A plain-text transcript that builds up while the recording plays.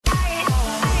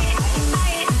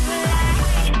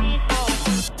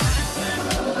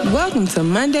Welcome to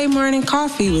Monday Morning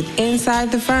Coffee with Inside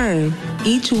the Firm.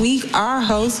 Each week, our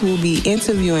hosts will be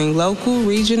interviewing local,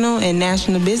 regional, and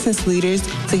national business leaders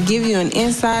to give you an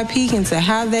inside peek into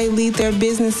how they lead their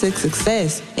business to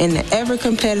success in the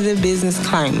ever-competitive business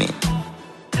climate.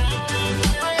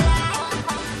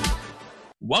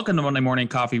 Welcome to Monday Morning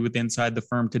Coffee with Inside the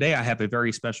Firm. Today, I have a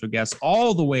very special guest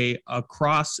all the way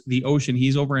across the ocean.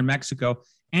 He's over in Mexico.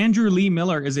 Andrew Lee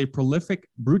Miller is a prolific,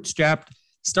 bootstrapped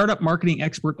startup marketing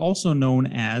expert, also known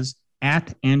as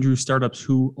 @Andrew Startups,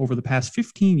 who over the past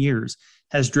 15 years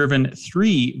has driven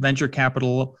 3 venture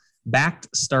capital-backed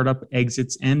startup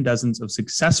exits and dozens of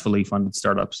successfully funded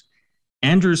startups.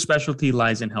 Andrew's specialty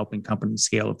lies in helping companies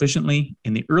scale efficiently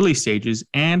in the early stages,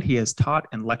 and he has taught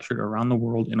and lectured around the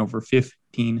world in over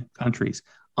 15 countries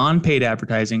on paid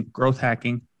advertising, growth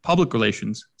hacking, public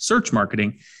relations, search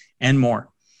marketing, and more.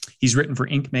 He's written for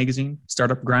Inc. Magazine,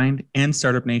 Startup Grind, and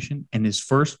Startup Nation, and his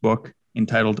first book,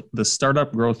 entitled The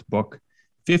Startup Growth Book,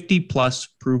 50-plus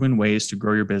Proven Ways to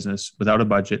Grow Your Business Without a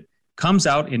Budget, comes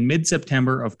out in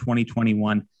mid-September of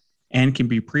 2021 and can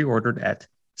be pre-ordered at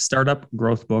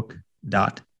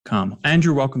startupgrowthbook.com.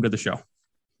 Andrew, welcome to the show.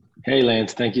 Hey,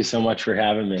 Lance. Thank you so much for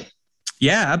having me.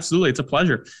 Yeah, absolutely. It's a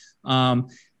pleasure.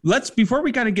 Before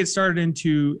we kind of get started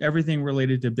into everything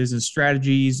related to business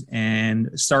strategies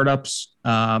and startups,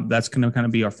 that's going to kind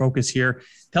of be our focus here.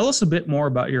 Tell us a bit more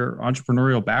about your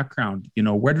entrepreneurial background. You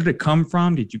know, where did it come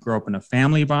from? Did you grow up in a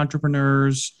family of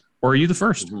entrepreneurs, or are you the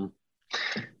first? Mm-hmm.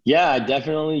 Yeah, I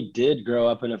definitely did grow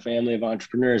up in a family of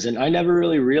entrepreneurs, and I never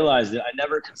really realized it. I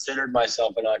never considered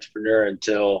myself an entrepreneur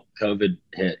until COVID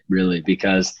hit, really,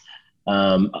 because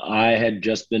I had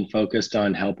just been focused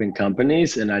on helping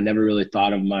companies, and I never really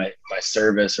thought of my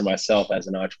service or myself as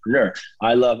an entrepreneur.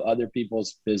 I love other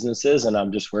people's businesses, and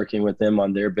I'm just working with them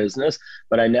on their business.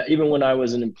 But even when I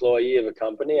was an employee of a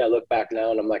company, I look back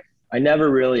now and I'm like, I never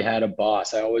really had a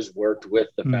boss. I always worked with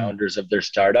the founders of their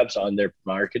startups on their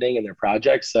marketing and their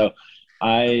projects. So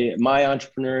my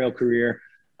entrepreneurial career,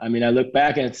 I mean, I look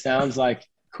back and it sounds like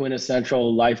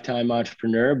quintessential lifetime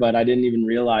entrepreneur, but I didn't even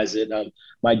realize it.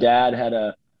 My dad had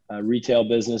a retail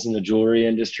business in the jewelry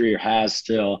industry, or has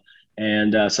still.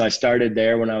 And so I started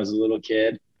there when I was a little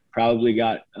kid. Probably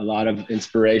got a lot of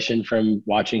inspiration from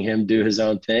watching him do his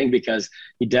own thing, because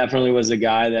he definitely was a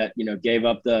guy that, you know, gave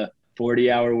up the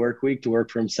 40-hour work week to work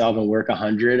for himself and work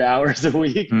 100 hours a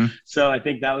week. Mm-hmm. So I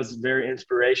think that was very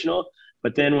inspirational.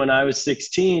 But then when I was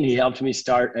 16, he helped me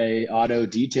start a auto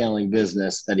detailing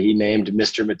business that he named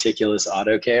Mr. Meticulous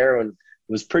Auto Care, and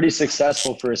was pretty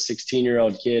successful for a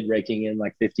 16-year-old kid, raking in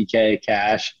like $50K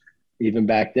cash even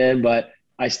back then. But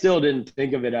I still didn't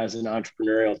think of it as an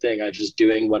entrepreneurial thing. I was just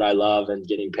doing what I love and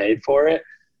getting paid for it.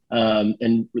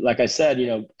 And like I said, you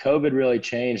know, COVID really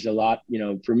changed a lot. You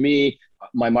know, for me,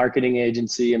 my marketing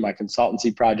agency and my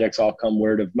consultancy projects all come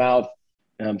word of mouth.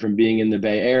 From being in the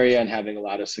Bay Area and having a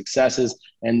lot of successes.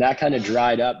 And that kind of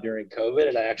dried up during COVID.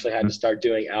 And I actually had to start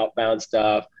doing outbound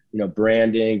stuff, you know,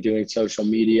 branding, doing social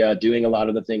media, doing a lot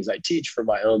of the things I teach for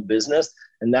my own business.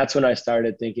 And that's when I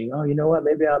started thinking, oh, you know what,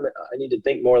 maybe I need to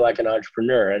think more like an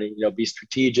entrepreneur and, you know, be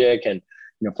strategic and,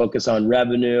 you know, focus on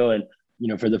revenue. And, you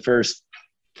know, for the first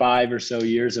 5 or so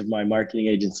years of my marketing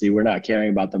agency, we're not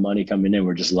caring about the money coming in.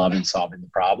 We're just loving solving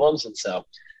the problems. And so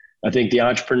I think the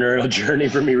entrepreneurial journey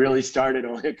for me really started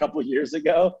only a couple of years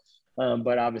ago,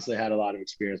 but obviously had a lot of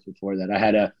experience before that. I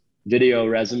had a video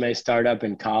resume startup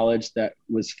in college that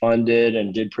was funded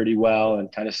and did pretty well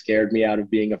and kind of scared me out of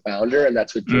being a founder. And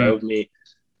that's what drove me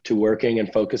to working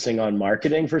and focusing on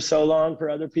marketing for so long for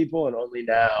other people. And only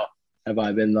now have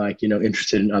I been like, you know,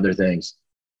 interested in other things.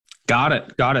 Got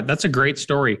it. That's a great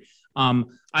story. I'm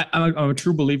a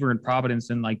true believer in providence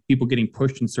and like people getting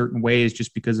pushed in certain ways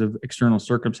just because of external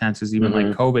circumstances, even like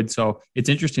COVID. So it's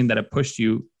interesting that it pushed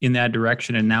you in that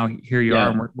direction. And now here you are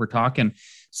and we're talking.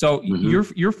 So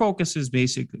your focus is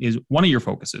one of your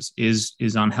focuses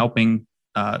is on helping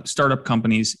startup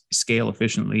companies scale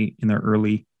efficiently in their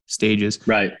early stages.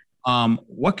 Right.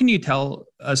 What can you tell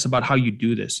us about how you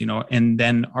do this? You know, and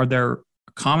then are there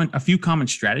a few common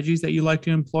strategies that you like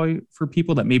to employ for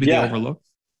people that maybe they overlook?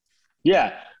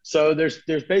 Yeah. So there's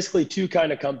basically 2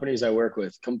 kind of companies I work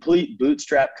with. Complete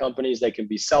bootstrap companies. They can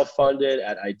be self-funded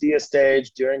at idea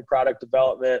stage during product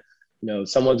development. You know,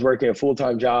 someone's working a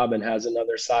full-time job and has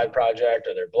another side project,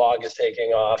 or their blog is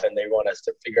taking off and they want us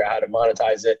to figure out how to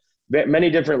monetize it.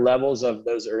 Many different levels of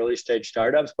those early stage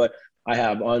startups, but I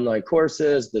have online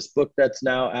courses, this book that's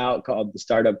now out called The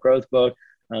Startup Growth Book,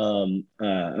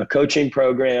 a coaching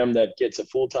program that gets a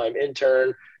full-time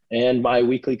intern, and my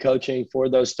weekly coaching for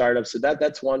those startups. So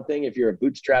that's one thing. If you're a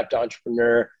bootstrapped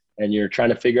entrepreneur and you're trying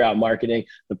to figure out marketing,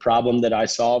 the problem that I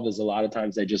solve is a lot of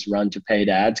times they just run to paid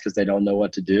ads because they don't know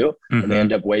what to do. And they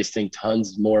end up wasting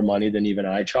tons more money than even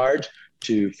I charge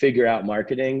to figure out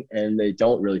marketing, and they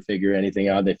don't really figure anything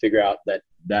out. They figure out that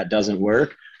that doesn't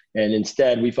work. And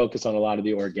instead, we focus on a lot of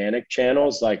the organic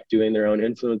channels, like doing their own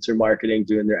influencer marketing,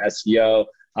 doing their SEO,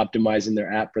 optimizing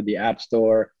their app for the App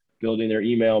Store, building their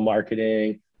email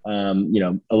marketing,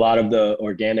 a lot of the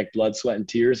organic blood, sweat, and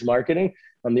tears marketing.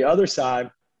 On the other side,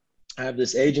 I have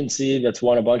this agency that's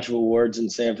won a bunch of awards in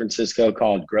San Francisco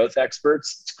called Growth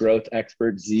Experts. It's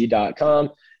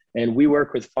growthexpertz.com. And we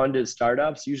work with funded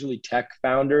startups, usually tech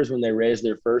founders, when they raise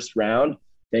their first round.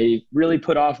 They really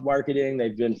put off marketing.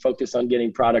 They've been focused on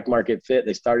getting product market fit.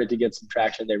 They started to get some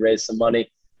traction. They raised some money,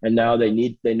 and now they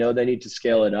know they need to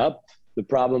scale it up. The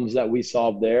problems that we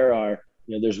solve there are,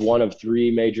 there's one of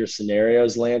three major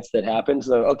scenarios, Lance, that happens.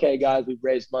 So, okay, guys, we've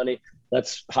raised money.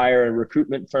 Let's hire a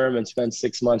recruitment firm and spend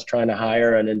 6 months trying to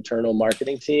hire an internal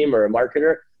marketing team or a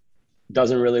marketer.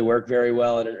 Doesn't really work very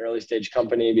well at an early stage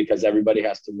company because everybody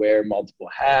has to wear multiple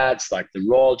hats, like the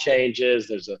role changes.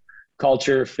 There's a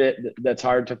culture fit that's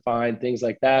hard to find, things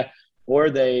like that. Or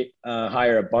they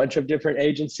hire a bunch of different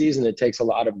agencies and it takes a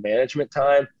lot of management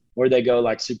time, or they go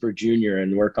like super junior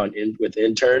and work with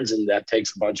interns, and that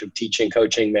takes a bunch of teaching,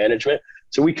 coaching, management.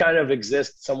 So we kind of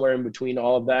exist somewhere in between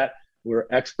all of that. We're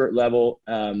expert level,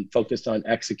 focused on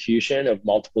execution of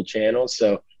multiple channels.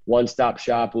 So one-stop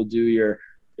shop will do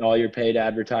all your paid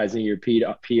advertising, your PR,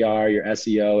 your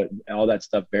SEO, all that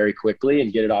stuff very quickly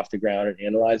and get it off the ground and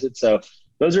analyze it. So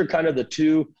those are kind of the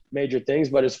two major things.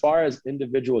 But as far as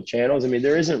individual channels,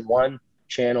 there isn't one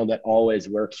channel that always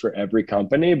works for every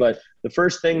company. But the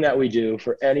first thing that we do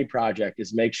for any project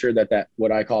is make sure that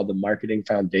what I call the marketing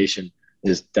foundation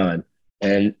is done.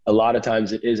 And a lot of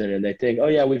times it isn't. And they think, oh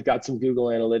yeah, we've got some Google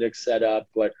Analytics set up,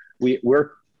 but we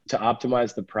work to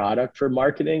optimize the product for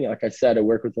marketing. Like I said, I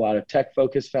work with a lot of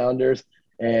tech-focused founders,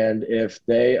 and if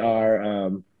they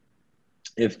are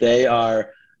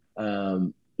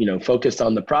focused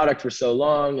on the product for so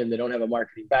long and they don't have a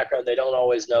marketing background, they don't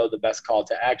always know the best call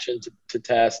to action to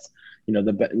test.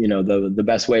 The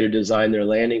best way to design their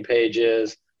landing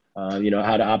pages. How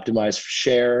to optimize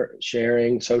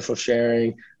sharing, social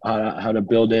sharing, how to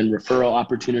build in referral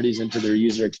opportunities into their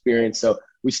user experience. So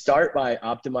we start by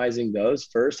optimizing those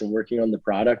first and working on the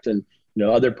product. And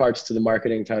other parts to the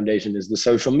marketing foundation is the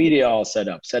social media all set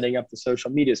up, setting up the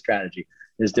social media strategy.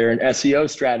 Is there an SEO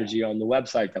strategy on the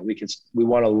website that we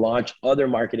want to launch other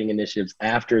marketing initiatives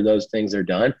after those things are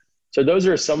done? So those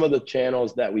are some of the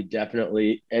channels that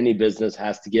any business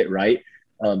has to get right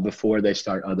before they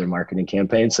start other marketing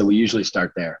campaigns. So we usually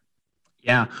start there.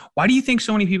 Yeah. Why do you think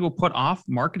so many people put off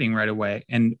marketing right away?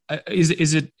 And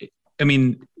is it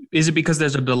because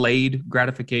there's a delayed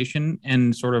gratification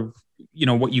and sort of,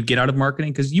 what you get out of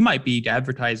marketing? Because you might be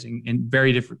advertising in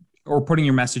very different, or putting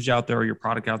your message out there or your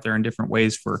product out there in different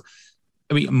ways for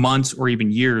months or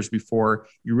even years before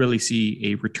you really see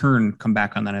a return come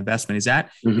back on that investment. Is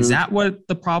that what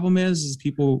the problem is? Is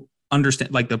people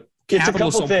understand like the capital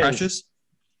is so precious?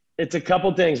 It's a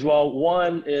couple things. Well,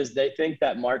 one is they think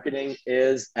that marketing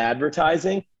is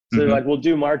advertising. So they're like, we'll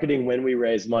do marketing when we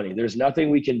raise money. There's nothing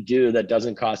we can do that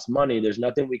doesn't cost money. There's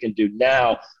nothing we can do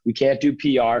now. We can't do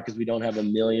PR because we don't have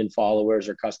 1 million followers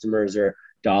or customers or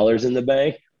dollars in the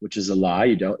bank, which is a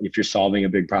lie. If you're solving a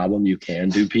big problem, you can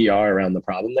do PR around the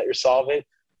problem that you're solving.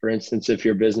 For instance, if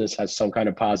your business has some kind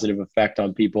of positive effect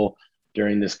on people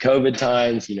during this COVID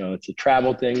times, it's a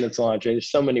travel thing that's launching. There's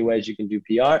so many ways you can do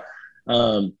PR.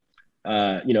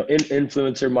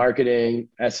 Influencer marketing,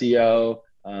 SEO,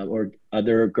 or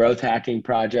other growth hacking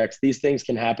projects. These things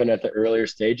can happen at the earlier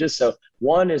stages. So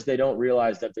one is they don't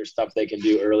realize that there's stuff they can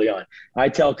do early on. I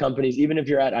tell companies, even if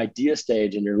you're at idea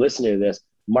stage and you're listening to this,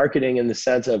 marketing in the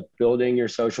sense of building your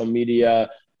social media,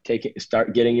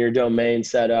 start getting your domain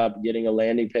set up, getting a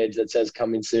landing page that says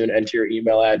coming soon, enter your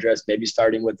email address, maybe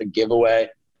starting with a giveaway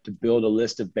to build a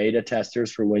list of beta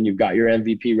testers for when you've got your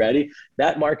MVP ready.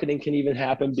 That marketing can even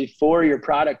happen before your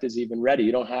product is even ready.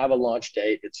 You don't have a launch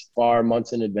date. It's far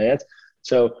months in advance.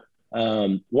 So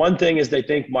one thing is they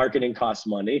think marketing costs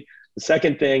money. The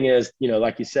second thing is,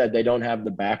 like you said, they don't have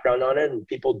the background on it, and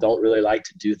people don't really like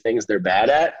to do things they're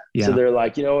bad at. Yeah. So they're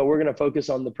like, we're going to focus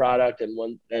on the product, and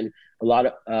when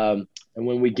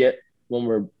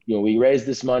we raise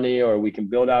this money or we can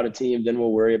build out a team, then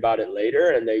we'll worry about it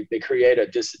later. And they create a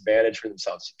disadvantage for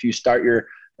themselves. If you start your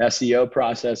SEO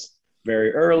process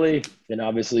very early, then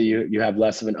obviously you have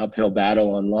less of an uphill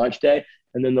battle on launch day.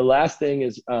 And then the last thing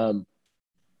is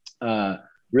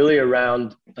really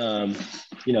around,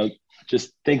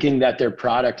 just thinking that their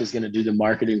product is going to do the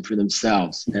marketing for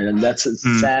themselves. And that's a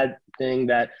sad thing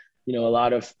that, you know, a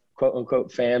lot of quote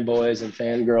unquote fanboys and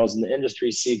fangirls in the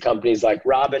industry see companies like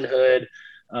Robinhood.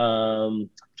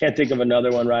 Can't think of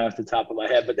another one right off the top of my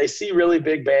head, but they see really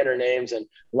big banner names, and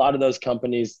a lot of those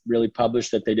companies really publish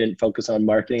that they didn't focus on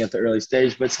marketing at the early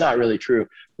stage, but it's not really true.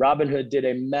 Robinhood did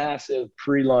a massive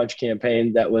pre-launch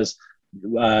campaign that was,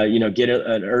 get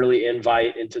an early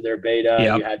invite into their beta.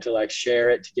 Yep. You had to like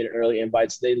share it to get an early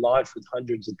invite. So they launched with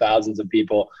hundreds of thousands of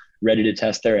people ready to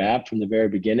test their app from the very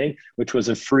beginning, which was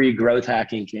a free growth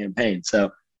hacking campaign.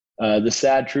 So the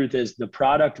sad truth is the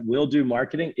product will do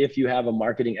marketing if you have a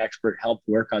marketing expert help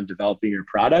work on developing your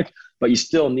product, but you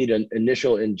still need an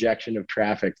initial injection of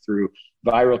traffic through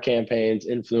viral campaigns,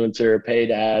 influencer, paid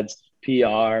ads,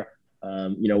 PR,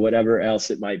 whatever else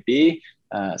it might be.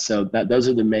 So those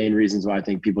are the main reasons why I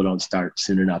think people don't start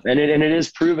soon enough. And it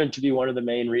is proven to be one of the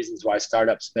main reasons why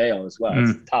startups fail as well.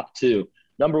 It's the top two.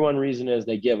 Number one reason is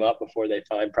they give up before they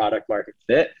find product market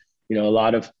fit. You know, a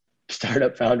lot of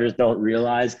startup founders don't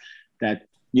realize that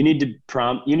you need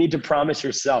to promise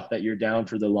yourself that you're down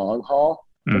for the long haul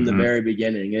from the very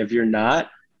beginning. If you're not,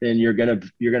 then you're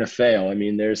gonna fail. I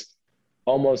mean, there's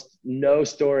almost no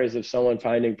stories of someone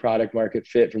finding product market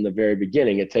fit from the very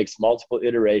beginning. It takes multiple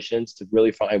iterations to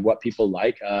really find what people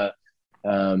like.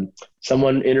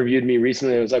 Someone interviewed me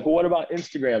recently and was like, well, what about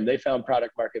Instagram? They found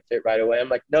product market fit right away. I'm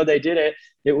like, no, they didn't.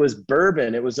 It was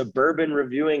Bourbon. It was a bourbon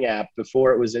reviewing app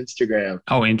before it was Instagram.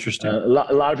 Oh, interesting. A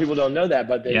lot of people don't know that,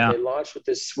 but they launched with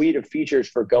this suite of features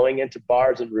for going into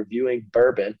bars and reviewing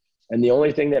bourbon. And the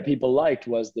only thing that people liked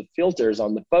was the filters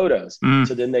on the photos.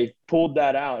 So then they pulled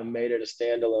that out and made it a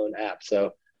standalone app.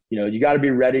 So, you got to be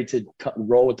ready to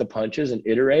roll with the punches and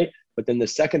iterate. But then the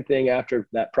second thing after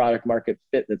that product market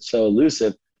fit that's so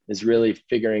elusive is really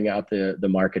figuring out the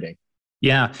marketing.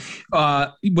 Yeah.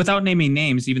 Without naming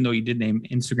names, even though you did name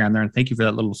Instagram there, and thank you for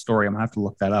that little story. I'm gonna have to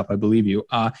look that up. I believe you.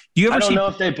 I don't know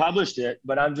if they published it,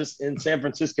 but I'm just in San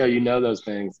Francisco, those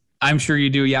things. I'm sure you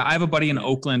do. Yeah. I have a buddy in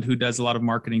Oakland who does a lot of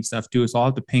marketing stuff too. So I'll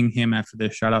have to ping him after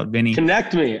this. Shout out Vinny.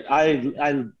 Connect me.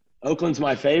 Oakland's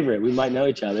my favorite. We might know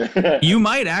each other. You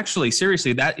might actually.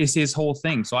 Seriously, that is his whole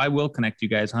thing. So I will connect you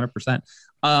guys 100%.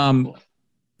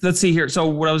 Let's see here. So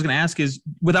what I was going to ask is,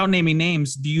 without naming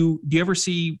names, do you ever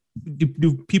see,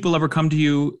 do people ever come to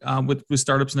you with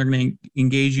startups and they're going to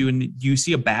engage you? And do you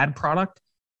see a bad product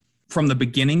from the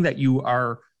beginning that you're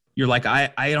like,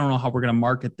 I don't know how we're going to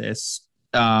market this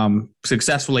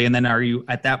successfully? And then are you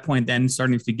at that point then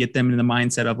starting to get them in the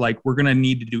mindset of like, we're going to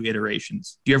need to do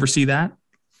iterations? Do you ever see that?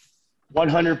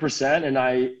 100%. And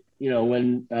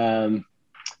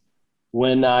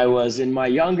when I was in my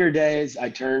younger days, I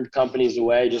turned companies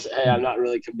away. Just, hey, I'm not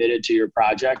really committed to your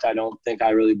project. I don't think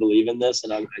I really believe in this.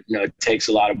 And it takes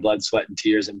a lot of blood, sweat, and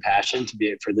tears and passion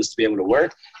for this to be able to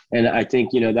work. And I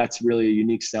think, that's really a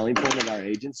unique selling point of our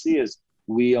agency is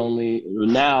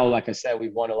now, like I said,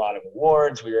 we've won a lot of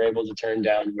awards. We were able to turn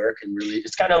down work, and really,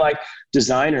 it's kind of like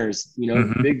designers,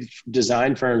 big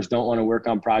design firms don't want to work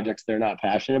on projects they're not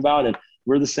passionate about. And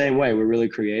we're the same way. We're really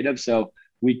creative. So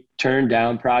we turn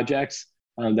down projects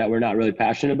that we're not really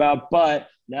passionate about. But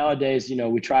nowadays,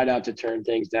 we try not to turn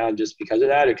things down just because of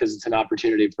that, because it's an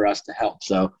opportunity for us to help.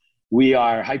 So we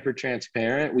are hyper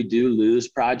transparent. We do lose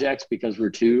projects because we're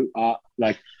too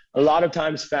a lot of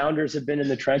times founders have been in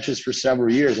the trenches for several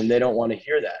years and they don't want to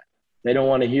hear that. They don't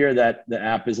want to hear that the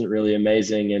app isn't really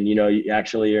amazing and,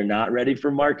 you're not ready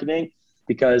for marketing,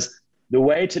 because the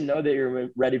way to know that you're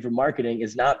ready for marketing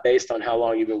is not based on how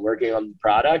long you've been working on the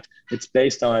product. It's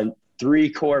based on 3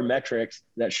 core metrics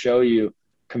that show you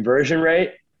conversion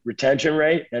rate, retention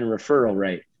rate, and referral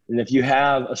rate. And if you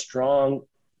have a strong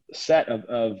set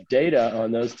of data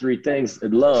on those 3 things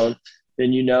alone,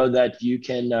 then you know that you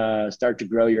can start to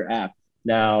grow your app.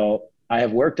 Now, I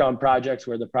have worked on projects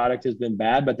where the product has been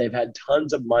bad, but they've had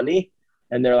tons of money.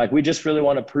 And they're like, we just really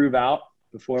want to prove out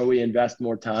before we invest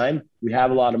more time. We have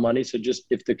a lot of money. So just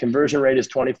if the conversion rate is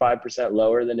 25%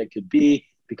 lower than it could be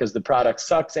because the product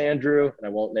sucks, Andrew, and I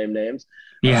won't name names,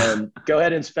 go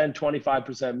ahead and spend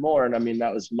 25% more. And I mean,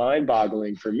 that was mind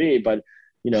boggling for me, but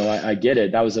I get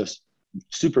it. That was a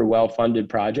super well-funded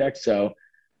project. So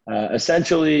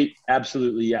essentially,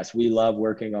 absolutely, yes, we love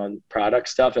working on product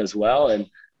stuff as well. And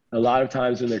a lot of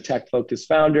times when they're tech-focused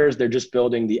founders, they're just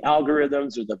building the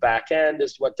algorithms or the back end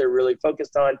is what they're really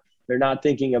focused on. They're not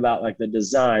thinking about like the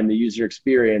design, the user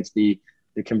experience, the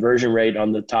conversion rate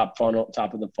on the top of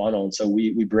the funnel. And so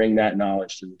we bring that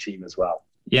knowledge to the team as well.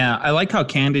 Yeah, I like how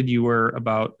candid you were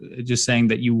about just saying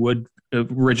that you would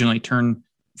originally turn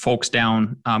folks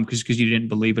down because you didn't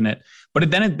believe in it. But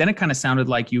then it kind of sounded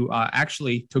like you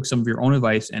actually took some of your own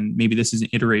advice, and maybe this is an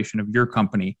iteration of your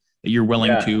company that you're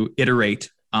willing to iterate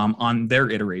on their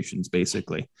iterations,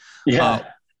 basically. Yeah.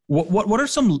 What are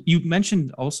some, you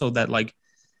mentioned also that like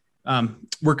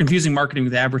we're confusing marketing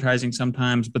with advertising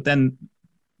sometimes, but then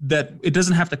that it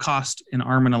doesn't have to cost an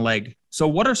arm and a leg. So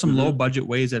what are some low budget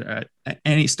ways that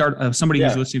any start somebody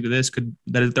who's listening to this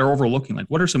that they're overlooking? Like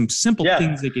what are some simple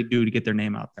things they could do to get their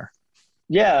name out there?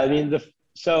 Yeah. I mean,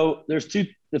 so there's two.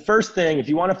 The first thing, if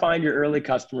you want to find your early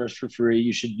customers for free,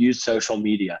 you should use social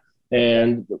media.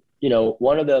 And,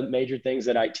 one of the major things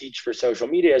that I teach for social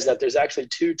media is that there's actually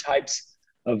two types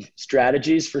of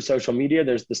strategies for social media.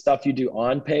 There's the stuff you do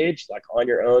on page, like on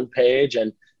your own page,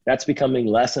 and that's becoming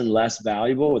less and less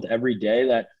valuable with every day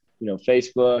that,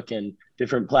 Facebook and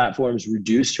different platforms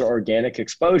reduce your organic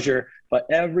exposure. But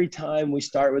every time we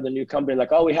start with a new company,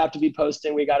 like, oh, we have to be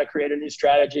posting, we got to create a new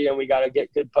strategy and we got to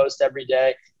get good posts every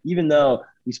day, even though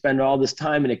we spend all this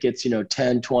time and it gets,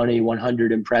 10, 20,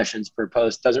 100 impressions per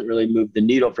post, doesn't really move the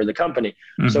needle for the company.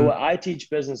 So what I teach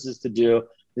businesses to do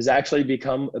is actually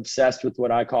become obsessed with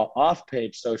what I call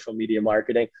off-page social media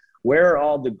marketing. Where are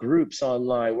all the groups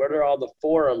online? What are all the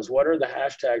forums? What are the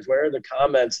hashtags? Where are the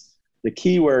comments, the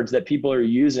keywords that people are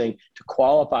using to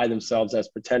qualify themselves as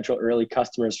potential early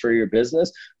customers for your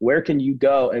business? Where can you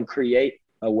go and create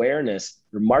awareness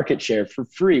or market share for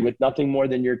free with nothing more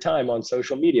than your time on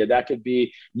social media? That could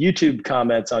be YouTube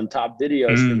comments on top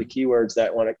videos for the keywords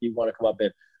that you want to come up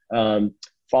in.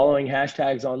 Following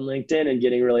hashtags on LinkedIn and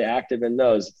getting really active in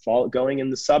those. Going in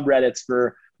the subreddits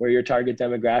for where your target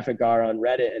demographic are on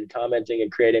Reddit and commenting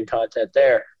and creating content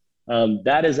there.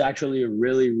 That is actually a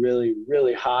really, really,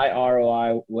 really high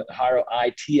ROTI,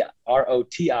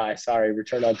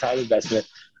 return on time investment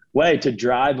way to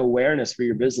drive awareness for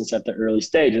your business at the early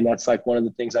stage. And that's like one of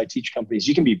the things I teach companies.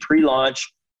 You can be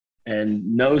pre-launch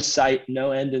and no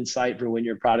end in sight for when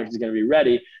your product is going to be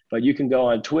ready, but you can go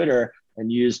on Twitter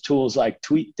and use tools like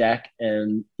TweetDeck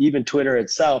and even Twitter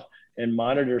itself and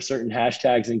monitor certain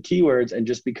hashtags and keywords and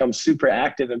just become super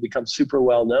active and become super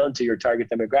well known to your target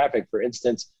demographic. For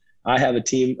instance, I have a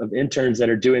team of interns that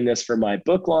are doing this for my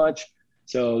book launch.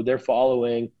 So they're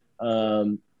following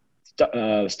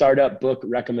startup book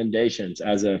recommendations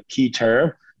as a key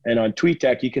term. And on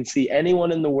TweetDeck, you can see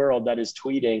anyone in the world that is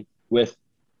tweeting with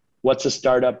what's a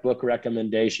startup book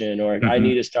recommendation, or I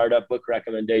need a startup book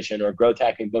recommendation, or growth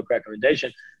hacking book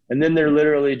recommendation. And then they're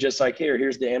literally just like,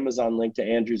 here's the Amazon link to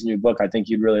Andrew's new book. I think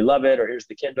you'd really love it. Or here's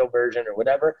the Kindle version or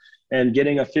whatever, and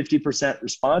getting a 50%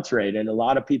 response rate. And a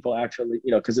lot of people actually,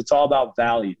 because it's all about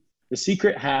value. The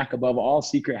secret hack above all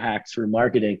secret hacks for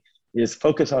marketing is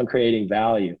focus on creating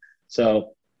value.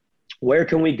 So where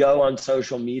can we go on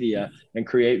social media and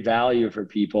create value for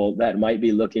people that might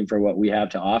be looking for what we have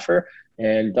to offer?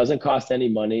 And it doesn't cost any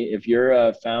money. If you're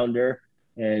a founder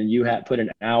and you have put an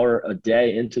hour a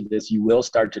day into this, you will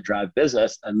start to drive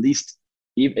business. At least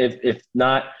if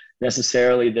not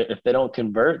necessarily, if they don't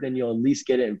convert, then you'll at least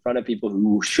get it in front of people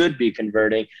who should be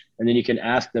converting. And then you can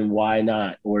ask them why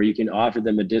not, or you can offer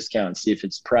them a discount, see if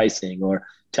it's pricing, or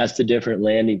test a different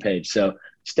landing page. So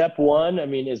step one,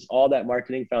 is all that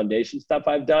marketing foundation stuff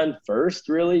I've done first.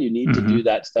 Really, you need to do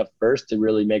that stuff first to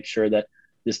really make sure that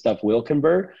this stuff will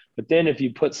convert. But then if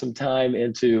you put some time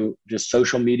into just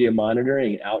social media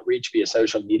monitoring and outreach via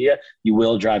social media, you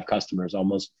will drive customers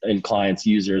almost, and clients,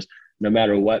 users, no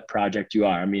matter what project you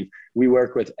are. We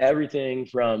work with everything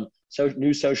from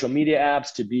new social media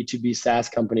apps to B2B SaaS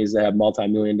companies that have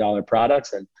multi-million-dollar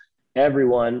products, and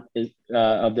everyone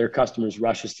of their customers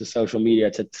rushes to social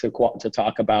media to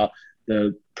talk about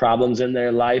the problems in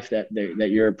their life that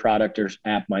your product or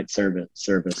app might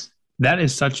service. That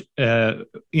is such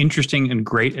interesting and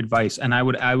great advice, and I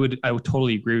would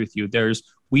totally agree with you.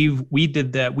 We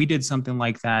did something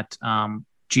like that.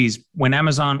 When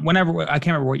Amazon, I can't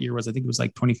remember what year it was. I think it was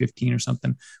like 2015 or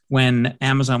something, when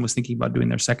Amazon was thinking about doing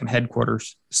their second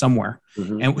headquarters somewhere,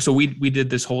 and so we did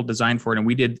this whole design for it, and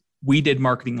we did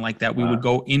marketing like that. We would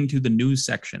go into the news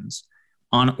sections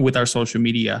with our social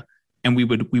media, and we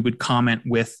would comment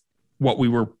with what we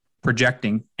were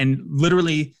projecting, and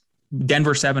literally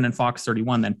Denver 7 and Fox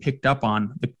 31 then picked up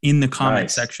on in the comment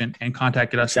section and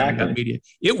contacted us. Exactly. On media.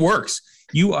 It works.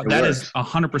 That is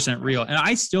 100% real. And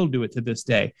I still do it to this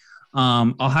day.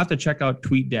 I'll have to check out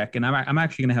TweetDeck, and I'm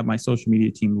actually going to have my social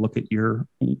media team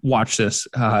watch this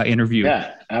interview.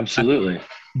 Yeah, absolutely.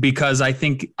 Because I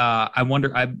think,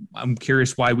 I'm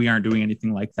curious why we aren't doing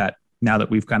anything like that now that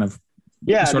we've kind of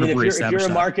if you're a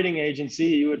marketing agency,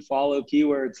 you would follow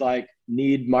keywords like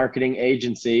need marketing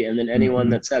agency. And then anyone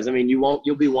that says,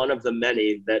 you'll be one of the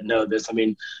many that know this.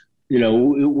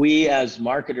 we as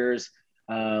marketers,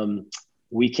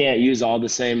 we can't use all the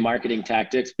same marketing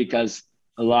tactics because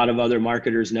a lot of other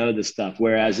marketers know this stuff.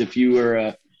 Whereas if you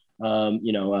were a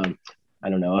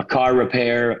car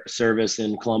repair service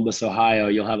in Columbus, Ohio,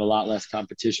 you'll have a lot less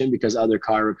competition because other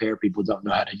car repair people don't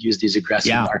know how to use these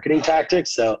aggressive marketing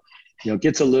tactics. So, it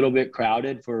gets a little bit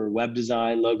crowded for web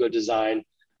design, logo design,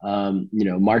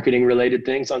 marketing related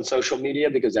things on social media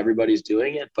because everybody's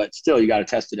doing it, but still you got to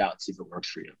test it out and see if it works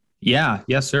for you. Yeah.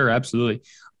 Yes, sir. Absolutely.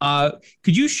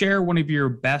 Could you share one of your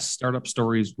best startup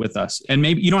stories with us? And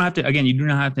maybe you don't have to, again, you do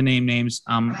not have to name names.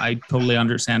 I totally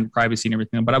understand privacy and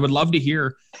everything, but I would love to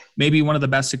hear maybe one of the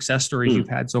best success stories you've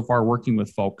had so far working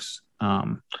with folks.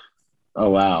 Oh,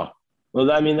 wow. Well,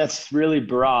 I mean, that's really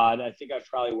broad. I think I've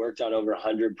probably worked on over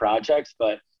 100 projects,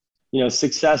 but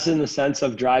success in the sense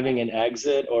of driving an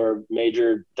exit or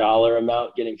major dollar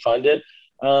amount getting funded.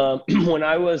 When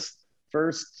I was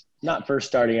not first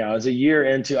starting out, I was a year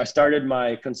into, I started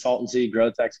my consultancy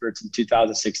Growth Experts in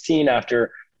 2016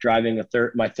 after driving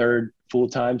my third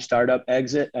full-time startup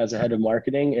exit as a head of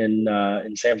marketing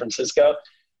in San Francisco.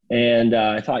 And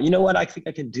I thought, you know what, I think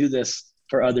I can do this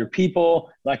for other people.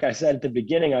 Like I said at the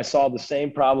beginning, I saw the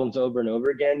same problems over and over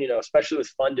again, especially with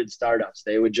funded startups.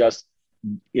 They would just,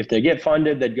 if they get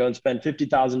funded, they'd go and spend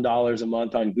 $50,000 a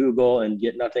month on Google and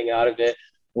get nothing out of it.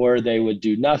 Or they would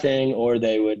do nothing, or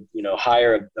they would,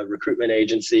 hire a recruitment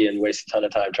agency and waste a ton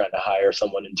of time trying to hire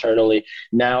someone internally.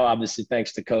 Now, obviously,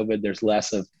 thanks to COVID, there's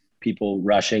less of people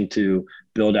rushing to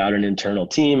build out an internal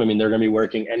team. I mean, they're going to be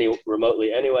working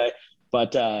remotely anyway.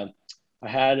 But I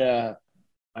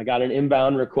got an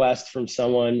inbound request from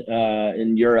someone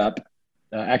in Europe.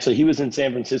 Actually, he was in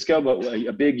San Francisco, but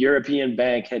a big European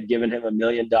bank had given him $1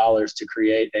 million to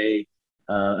create a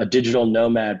digital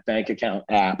nomad bank account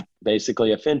app,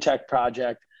 basically a fintech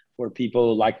project for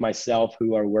people like myself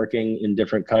who are working in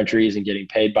different countries and getting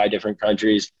paid by different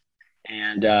countries.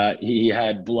 And he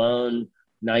had blown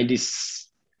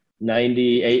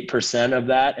 98% of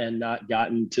that and not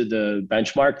gotten to the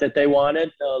benchmark that they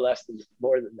wanted. No,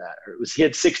 more than that. He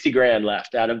had 60 grand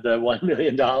left out of the $1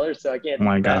 million. So I can't. Oh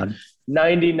my God.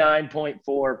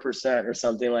 99.4% or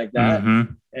something like that.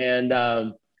 Mm-hmm.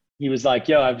 And he was like,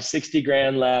 yo, I have 60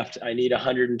 grand left. I need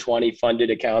 120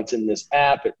 funded accounts in this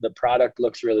app. The product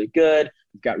looks really good.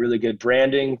 We've got really good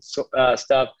branding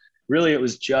stuff. Really, it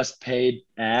was just paid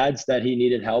ads that he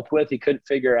needed help with. He couldn't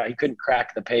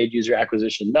crack the paid user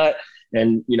acquisition nut.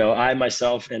 And, I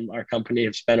myself and our company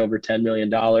have spent over $10 million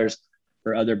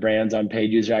for other brands on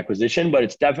paid user acquisition, but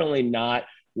it's definitely not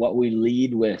what we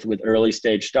lead with early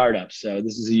stage startups. So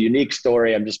this is a unique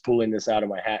story. I'm just pulling this out of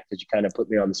my hat because you kind of put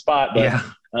me on the spot. But,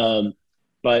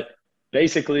 but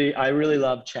basically I really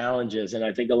love challenges. And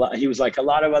I think he was like, a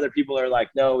lot of other people are like,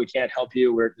 no, we can't help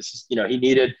you. I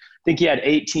think he had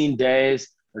 18 days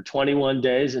or 21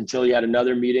 days until he had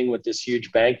another meeting with this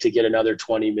huge bank to get another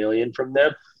 20 million from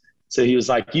them. So he was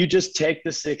like, you just take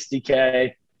the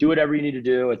 60K, do whatever you need to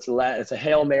do. It's a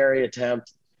Hail Mary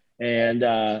attempt. And,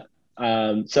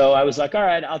 so I was like, all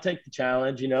right, I'll take the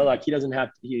challenge, he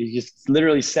just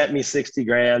literally sent me 60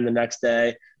 grand the next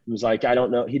day. He was like, I don't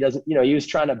know. He doesn't, he was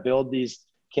trying to build these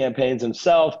campaigns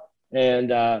himself.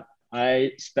 And,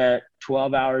 I spent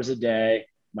 12 hours a day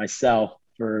myself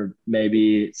for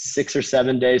maybe 6 or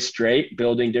 7 days straight,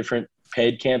 building different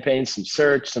paid campaigns, some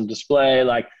search, some display,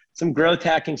 like some growth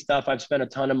hacking stuff. I've spent a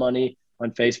ton of money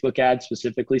on Facebook ads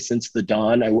specifically since the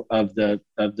dawn of the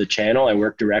channel. I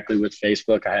worked directly with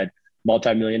Facebook. I had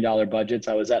multi-million-dollar budgets.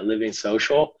 I was at Living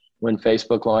Social when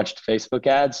Facebook launched Facebook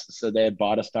ads. So they had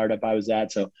bought a startup I was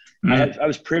at. So I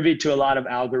was privy to a lot of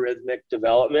algorithmic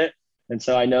development. And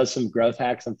so I know some growth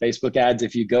hacks on Facebook ads.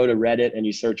 If you go to Reddit and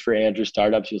you search for Andrew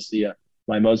Startups, you'll see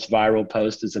my most viral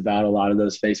post is about a lot of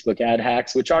those Facebook ad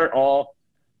hacks, which aren't all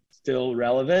still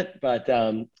relevant. But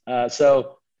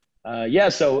so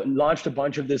launched a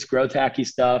bunch of this growth hacky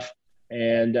stuff.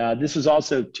 And this was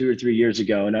also 2 or 3 years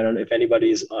ago. And I don't know if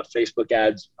anybody's a Facebook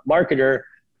ads marketer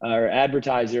or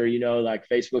advertiser, like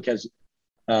Facebook has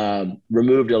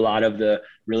removed a lot of the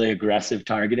really aggressive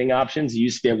targeting options. You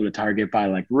used to be able to target by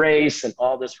like race and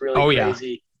all this really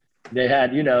crazy. Yeah.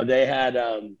 They had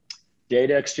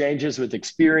data exchanges with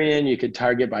Experian. You could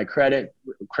target by credit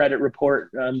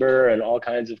report number and all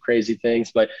kinds of crazy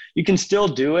things, but you can still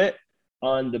do it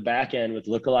on the back end with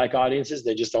lookalike audiences.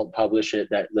 They just don't publish it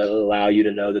that'll allow you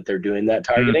to know that they're doing that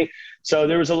targeting. So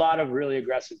there was a lot of really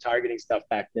aggressive targeting stuff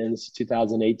back then. This is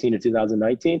 2018 to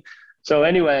 2019. So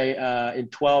anyway, in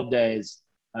 12 days,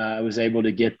 I was able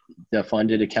to get the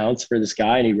funded accounts for this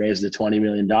guy, and he raised the $20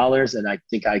 million. And I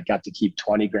think I got to keep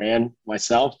 20 grand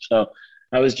myself. So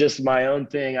I was just my own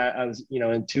thing. I was,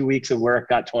 in 2 weeks of work,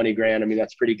 got 20 grand. I mean,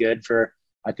 that's pretty good for,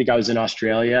 I think I was in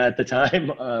Australia at the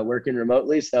time, working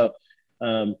remotely. So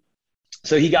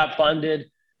he got funded,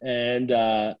 and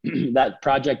that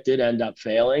project did end up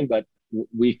failing, but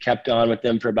we kept on with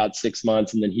them for about 6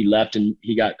 months, and then he left, and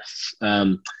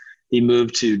he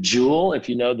moved to Juul, if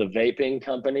you know, the vaping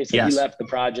company. So Yes. He left the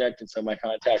project, and so my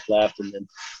contact left, and then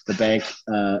the bank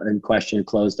in question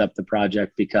closed up the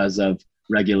project because of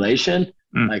regulation.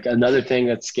 Like, another thing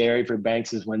that's scary for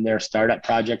banks is when their startup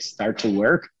projects start to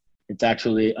work, it's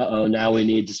actually, now we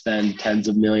need to spend tens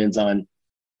of millions on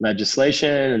legislation.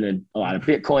 And then a lot of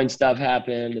Bitcoin stuff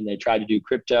happened, and they tried to do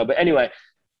crypto. But anyway,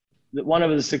 one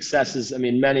of the successes, I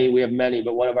mean, we have many,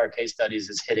 but one of our case studies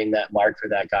is hitting that mark for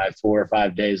that guy 4 or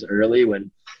 5 days early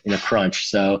when in a crunch.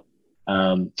 So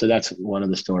that's one of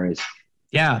the stories.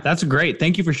 Yeah, that's great.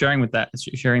 Thank you for sharing that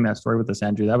story with us,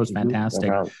 Andrew. That was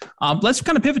fantastic. Let's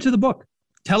kind of pivot to the book.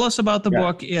 Tell us about the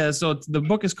book. Yeah, so the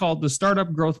book is called The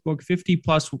Startup Growth Book, 50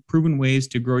 plus proven ways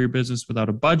to grow your business without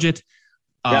a budget.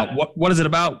 What is it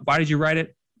about? Why did you write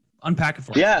it? Unpack it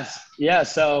for us. Yes. Yeah.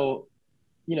 So,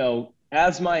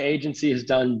 as my agency has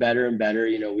done better and better,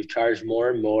 we've charged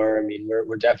more and more. I mean,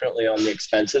 we're definitely on the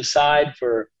expensive side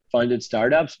for funded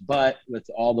startups, but with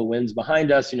all the wins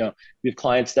behind us, we have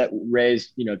clients that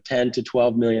raise, $10 to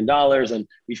 $12 million, and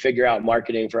we figure out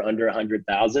marketing for under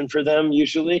 100,000 for them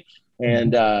usually.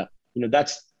 And,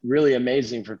 that's really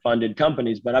amazing for funded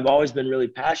companies, but I've always been really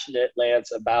passionate,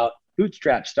 Lance, about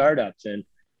bootstrap startups. And,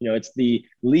 it's the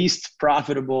least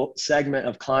profitable segment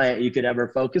of client you could ever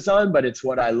focus on, but it's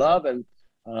what I love. And,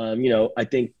 I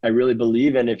think I really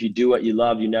believe in, if you do what you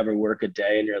love, you never work a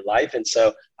day in your life. And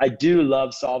so I do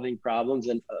love solving problems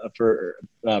and for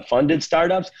funded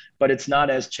startups, but it's not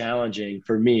as challenging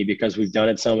for me because we've done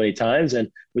it so many times.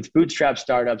 And with bootstrap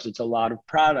startups, it's a lot of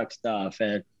product stuff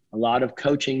and a lot of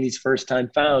coaching these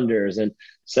first-time founders. And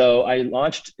so I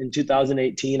launched in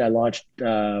 2018, I launched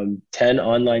 10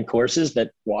 online courses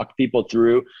that walk people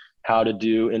through how to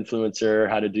do influencer,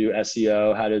 how to do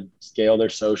SEO, how to scale their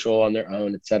social on their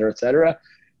own, et cetera, et cetera.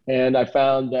 And I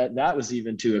found that was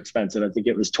even too expensive. I think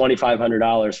it was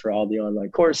 $2,500 for all the online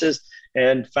courses,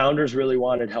 and founders really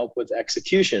wanted help with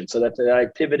execution. So that I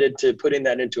pivoted to putting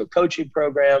that into a coaching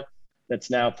program that's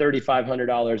now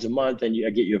 $3,500 a month, and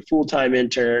I get you a full-time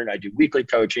intern. I do weekly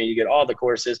coaching. You get all the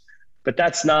courses, but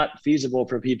that's not feasible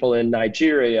for people in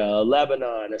Nigeria,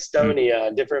 Lebanon,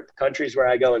 Estonia, different countries where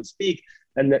I go and speak,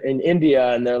 and in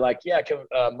India. And they're like,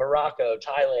 Morocco,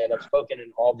 Thailand. I've spoken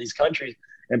in all these countries,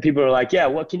 and people are like, yeah,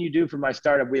 what can you do for my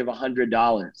startup? We have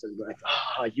 $100. And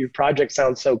like, your project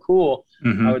sounds so cool.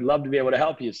 I would love to be able to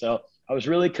help you. So I was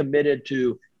really committed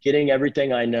to getting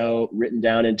everything I know written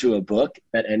down into a book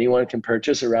that anyone can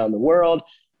purchase around the world.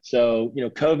 So,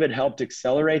 COVID helped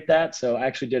accelerate that. So I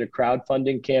actually did a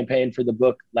crowdfunding campaign for the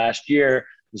book last year. It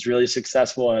was really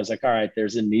successful. And I was like, all right,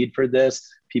 there's a need for this.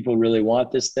 People really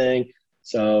want this thing.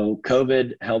 So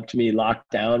COVID helped me lock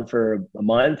down for a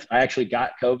month. I actually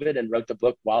got COVID and wrote the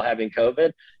book while having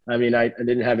COVID. I mean, I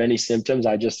didn't have any symptoms.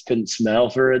 I just couldn't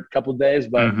smell for a couple of days,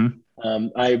 but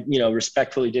I,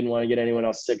 respectfully didn't want to get anyone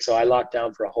else sick. So I locked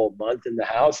down for a whole month in the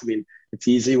house. I mean, it's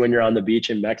easy when you're on the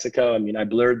beach in Mexico. I mean, I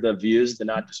blurred the views to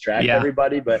not distract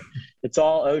everybody, but it's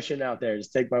all ocean out there.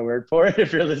 Just take my word for it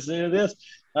if you're listening to this.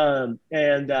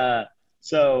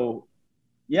 So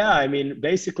I mean,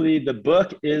 basically the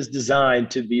book is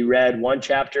designed to be read one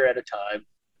chapter at a time.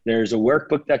 There's a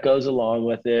workbook that goes along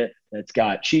with it. It's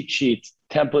got cheat sheets,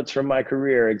 templates from my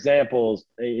career, examples,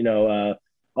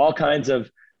 all kinds of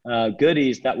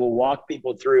goodies that will walk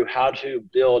people through how to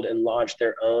build and launch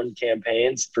their own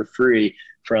campaigns for free,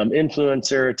 from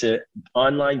influencer to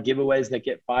online giveaways that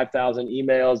get 5,000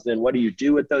 emails. Then what do you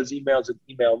do with those emails with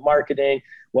email marketing?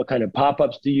 What kind of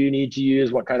pop-ups do you need to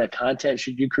use? What kind of content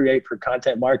should you create for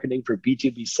content marketing for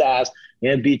B2B SaaS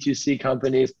and B2C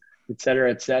companies, et cetera,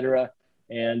 et cetera.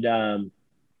 And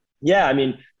I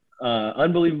mean,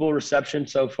 unbelievable reception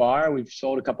so far. We've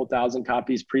sold a couple thousand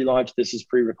copies pre-launch. This is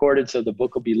pre-recorded, so the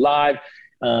book will be live.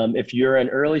 If you're an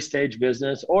early stage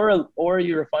business or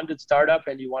you're a funded startup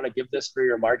and you want to give this for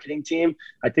your marketing team,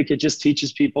 I think it just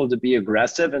teaches people to be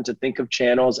aggressive and to think of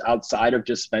channels outside of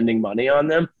just spending money on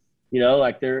them.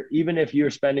 Even if you're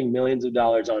spending millions of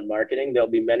dollars on marketing, there'll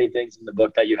be many things in the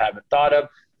book that you haven't thought of.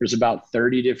 There's about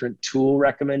 30 different tool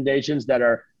recommendations that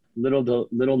are little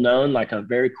known, like a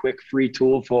very quick free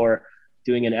tool for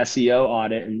doing an SEO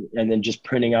audit and then just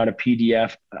printing out a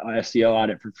PDF SEO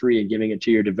audit for free and giving it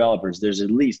to your developers. There's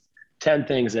at least 10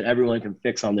 things that everyone can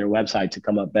fix on their website to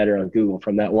come up better on Google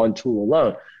from that one tool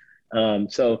alone.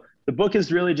 So the book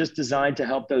is really just designed to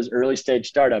help those early stage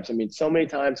startups. I mean, so many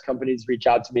times companies reach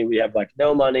out to me, we have like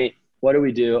no money. What do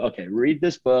we do? Okay, read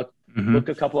this book, book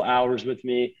a couple hours with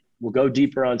me. We'll go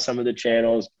deeper on some of the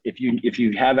channels. If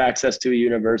you have access to a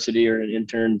university or an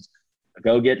intern,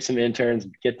 go get some interns,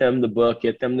 get them the book,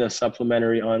 get them the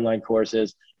supplementary online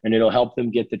courses, and it'll help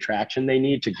them get the traction they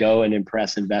need to go and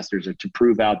impress investors or to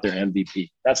prove out their MVP.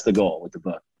 That's the goal with the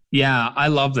book. Yeah, I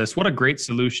love this. What a great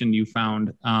solution you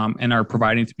found and are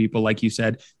providing to people, like you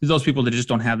said, those people that just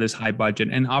don't have this high budget.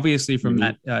 And obviously from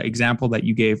that example that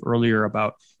you gave earlier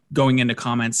about going into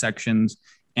comment sections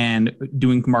and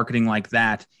doing marketing like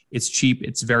that, it's cheap,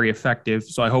 it's very effective.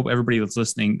 So I hope everybody that's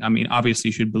listening, I mean,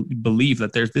 obviously should believe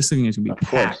that this thing is going to be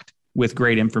packed with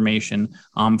great information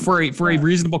for a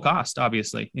reasonable cost.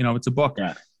 Obviously, it's a book.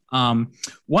 Yeah.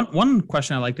 One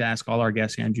question I like to ask all our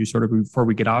guests, Andrew, sort of before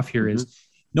we get off here is,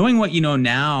 knowing what you know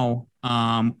now,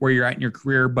 where you're at in your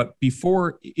career, but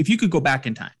before, if you could go back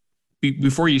in time,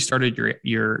 before you started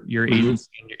your agency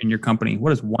and your company,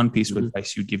 what is one piece of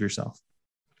advice you'd give yourself?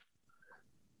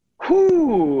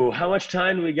 How much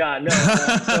time do we got?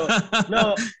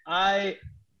 I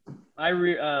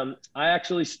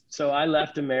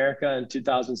left America in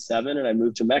 2007 and I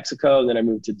moved to Mexico, and then I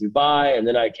moved to Dubai, and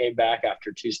then I came back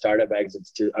after 2 startup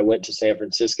exits I went to San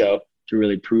Francisco to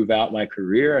really prove out my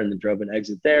career, and then drove an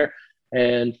exit there.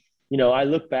 And, I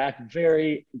look back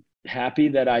very happy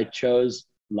that I chose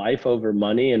life over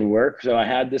money and work. So I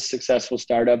had this successful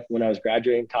startup when I was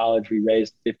graduating college. We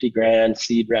raised 50 grand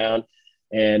seed round,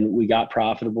 and we got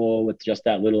profitable with just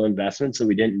that little investment. So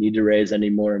we didn't need to raise any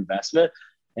more investment.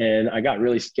 And I got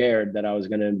really scared that I was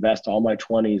going to invest all my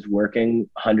 20s working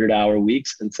 100-hour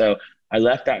weeks. And so I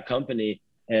left that company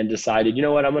and decided, you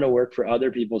know what, I'm going to work for other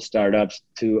people's startups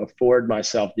to afford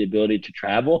myself the ability to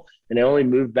travel. And I only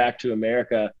moved back to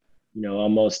America,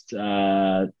 almost,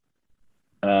 I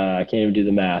can't even do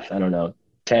the math. I don't know,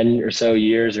 10 or so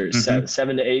years or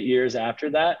 7 to 8 years after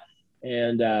that.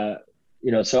 And,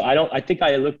 so I think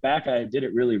I look back, I did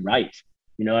it really right.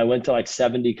 I went to like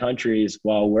 70 countries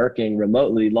while working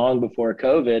remotely long before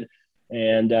COVID.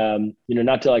 And,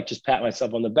 not to like just pat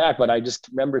myself on the back, but I just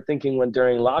remember thinking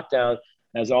during lockdown,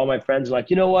 as all my friends were like,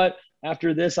 you know what,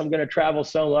 after this, I'm going to travel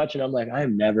so much. And I'm like, I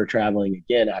am never traveling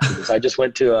again after this. I just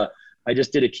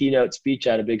did a keynote speech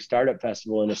at a big startup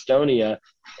festival in Estonia.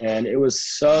 And it was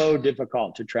so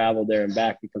difficult to travel there and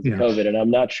back because of COVID. And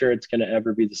I'm not sure it's going to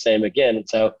ever be the same again. And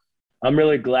so I'm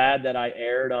really glad that I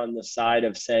erred on the side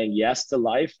of saying yes to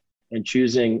life and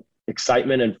choosing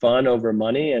excitement and fun over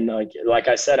money. And like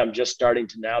I said, I'm just starting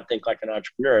to now think like an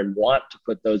entrepreneur and want to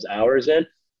put those hours in.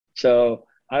 So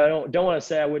I don't want to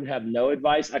say I wouldn't have no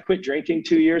advice. I quit drinking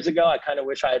 2 years ago. I kind of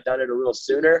wish I had done it a little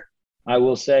sooner. I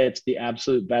will say it's the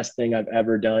absolute best thing I've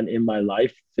ever done in my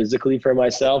life physically for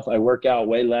myself. I work out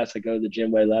way less. I go to the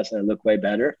gym way less, and I look way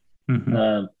better.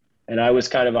 And I was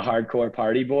kind of a hardcore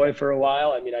party boy for a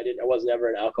while. I mean, I wasn't ever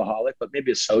an alcoholic, but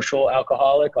maybe a social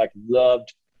alcoholic, like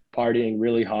loved partying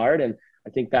really hard. And I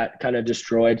think that kind of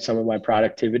destroyed some of my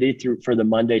productivity for the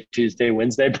Monday, Tuesday,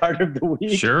 Wednesday part of the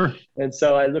week. Sure. And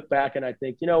so I look back and I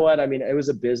think, you know what? I mean, it was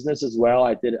a business as well.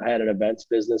 I had an events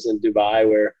business in Dubai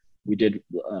where we did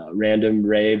random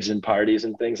raves and parties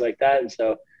and things like that. And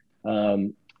so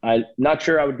I'm not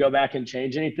sure I would go back and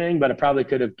change anything, but I probably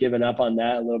could have given up on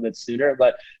that a little bit sooner.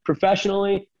 But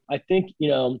professionally, I think,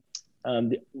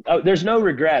 there's no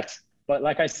regrets. But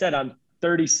like I said, I'm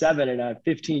 37 and I'm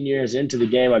 15 years into the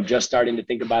game. I'm just starting to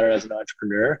think about it as an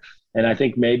entrepreneur. And I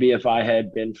think maybe if I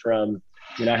had been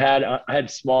I had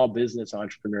small business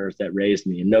entrepreneurs that raised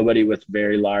me and nobody with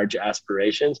very large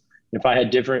aspirations. If I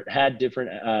had different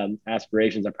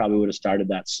aspirations, I probably would have started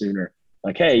that sooner.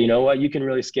 Like, hey, you know what? You can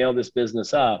really scale this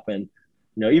business up. And,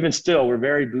 even still, we're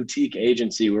very boutique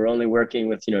agency. We're only working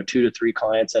with, 2 to 3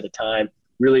 clients at a time,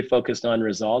 really focused on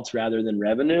results rather than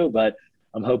revenue. But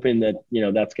I'm hoping that,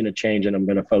 that's going to change and I'm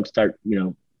going to folks start,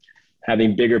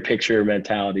 having bigger picture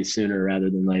mentality sooner rather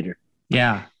than later.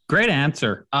 Yeah. Great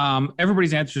answer.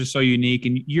 Everybody's answer is so unique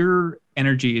and your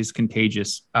energy is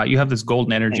contagious. You have this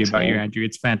golden energy. Thanks, about man. You, Andrew.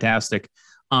 It's fantastic.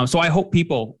 So I hope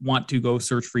people want to go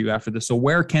search for you after this. So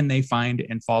where can they find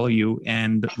and follow you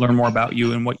and learn more about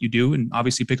you and what you do and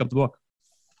obviously pick up the book?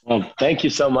 Well, thank you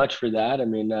so much for that. I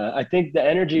mean, I think the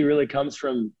energy really comes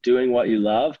from doing what you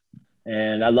love.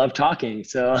 And I love talking.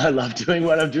 So I love doing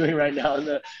what I'm doing right now in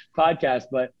the podcast.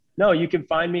 But no, you can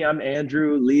find me. I'm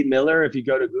Andrew Lee Miller if you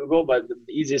go to Google. But the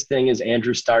easiest thing is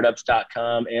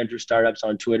andrewstartups.com, Andrew Startups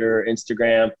on Twitter,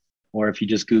 Instagram. Or if you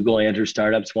just Google Andrew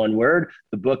Startups, one word.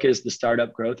 The book is the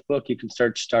Startup Growth Book. You can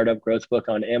search Startup Growth Book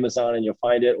on Amazon and you'll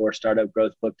find it, or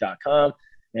startupgrowthbook.com.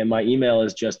 And my email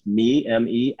is just me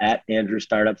at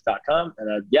andrewstartups.com.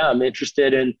 And I'm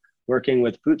interested in working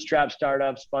with bootstrap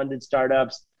startups, funded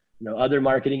startups, other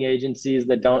marketing agencies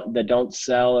that don't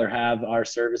sell or have our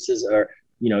services, or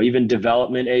even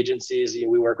development agencies.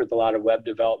 We work with a lot of web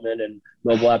development and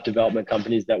mobile app development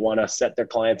companies that want to set their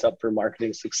clients up for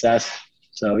marketing success.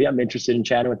 So I'm interested in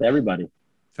chatting with everybody.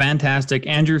 Fantastic.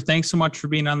 Andrew, thanks so much for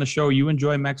being on the show. You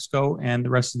enjoy Mexico and the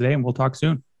rest of the day, and we'll talk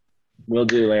soon. Will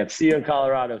do, Lance. See you in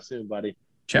Colorado soon, buddy.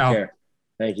 Ciao. Take care.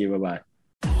 Thank you. Bye-bye.